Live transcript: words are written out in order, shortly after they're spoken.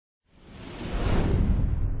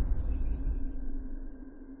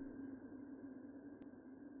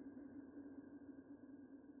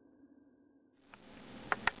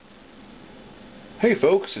Hey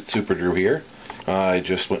folks, it's Supradrew here. I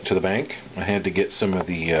just went to the bank. I had to get some of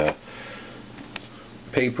the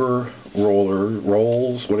paper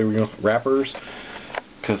rolls, whatever you know, wrappers,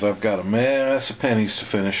 because I've got a mess of pennies to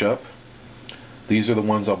finish up. These are the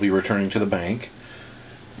ones I'll be returning to the bank,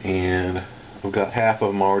 and I've got half of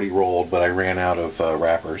them already rolled, but I ran out of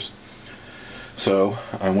wrappers. So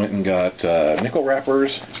I went and got nickel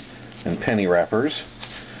wrappers and penny wrappers.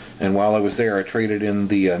 And while I was there, I traded in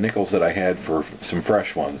the nickels that I had for some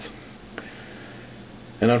fresh ones.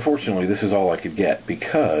 And unfortunately, this is all I could get,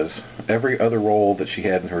 because every other roll that she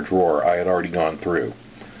had in her drawer, I had already gone through.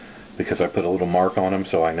 Because I put a little mark on them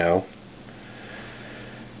so I know.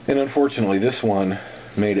 And unfortunately, this one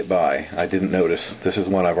made it by. I didn't notice. This is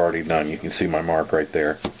one I've already done. You can see my mark right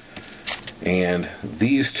there. And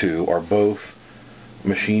these two are both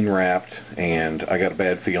machine wrapped, and I got a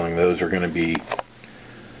bad feeling those are going to be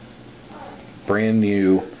brand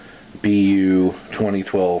new BU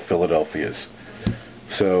 2012 Philadelphias.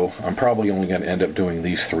 So I'm probably only going to end up doing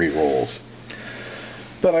these 3 rolls.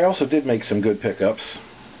 But I also did make some good pickups.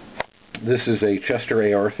 This is a Chester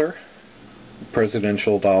A. Arthur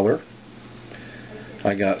presidential dollar.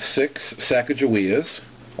 I got 6 Sacagaweas,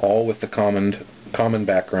 all with the common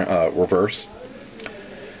background reverse.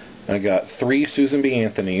 I got 3 Susan B.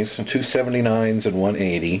 Anthony's, 2 79s and 1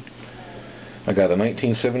 80. I got a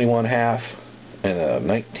 1971 half and a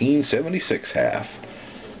 1976 half.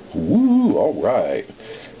 Woo, alright.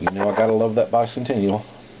 You know I gotta love that bicentennial.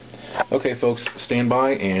 Okay folks, stand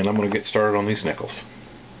by and I'm gonna get started on these nickels.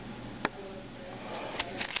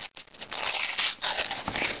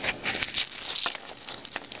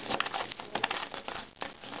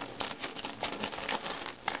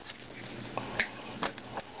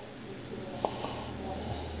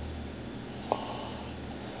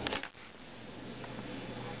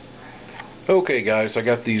 Okay guys, I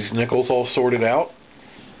got these nickels all sorted out.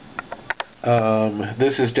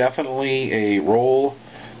 This is definitely a roll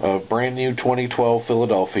of brand new 2012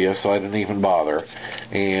 Philadelphia, so I didn't even bother.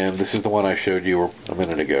 And this is the one I showed you a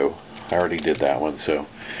minute ago. I already did that one, so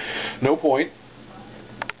no point.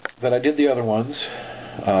 But I did the other ones,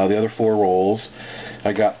 the other 4 rolls.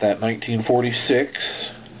 I got that 1946,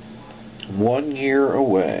 1 year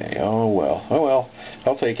away. Oh well,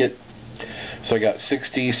 I'll take it. So I got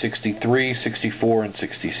 60, 63, 64, and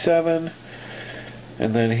 67.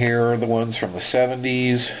 And then here are the ones from the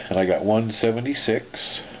 70s. And I got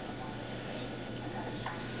 176.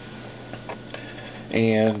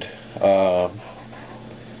 And a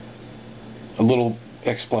little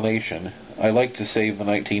explanation. I like to save the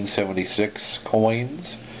 1976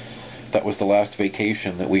 coins. That was the last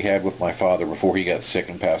vacation that we had with my father before he got sick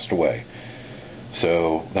and passed away.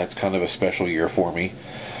 So that's kind of a special year for me.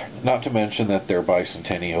 Not to mention that they're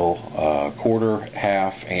bicentennial quarter,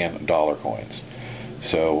 half, and dollar coins.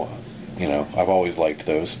 So, you know, I've always liked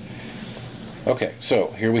those. Okay,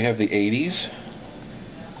 so here we have the 80s.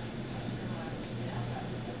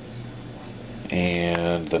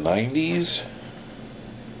 And the 90s.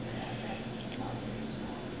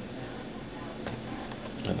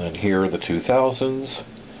 And then here are the 2000s.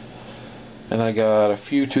 And I got a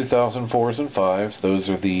few 2004s and 5s. Those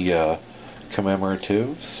are the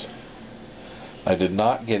commemoratives. I did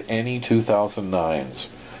not get any 2009s.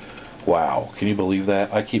 Wow, can you believe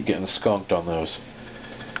that? I keep getting skunked on those.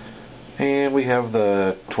 And we have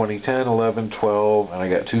the 2010, 11, 12, and I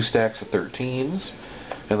got 2 stacks of 13s.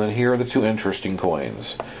 And then here are the 2 interesting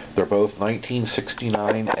coins. They're both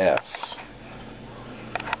 1969S.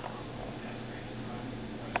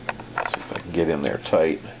 Let's see if I can get in there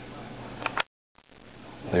tight.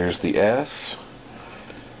 There's the S.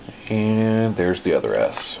 And there's the other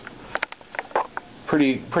S.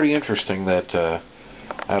 Pretty interesting that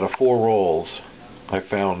out of 4 rolls, I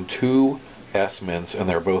found 2 S mints, and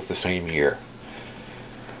they're both the same year.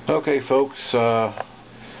 Okay, folks, I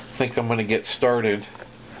think I'm going to get started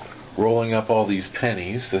rolling up all these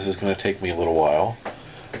pennies. This is going to take me a little while.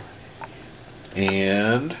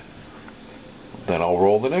 And then I'll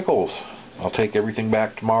roll the nickels. I'll take everything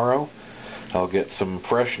back tomorrow. I'll get some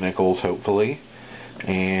fresh nickels, hopefully.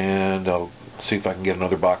 And I'll see if I can get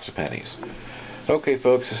another box of pennies. Okay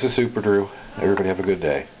folks, this is Supradrew. Everybody have a good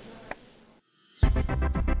day.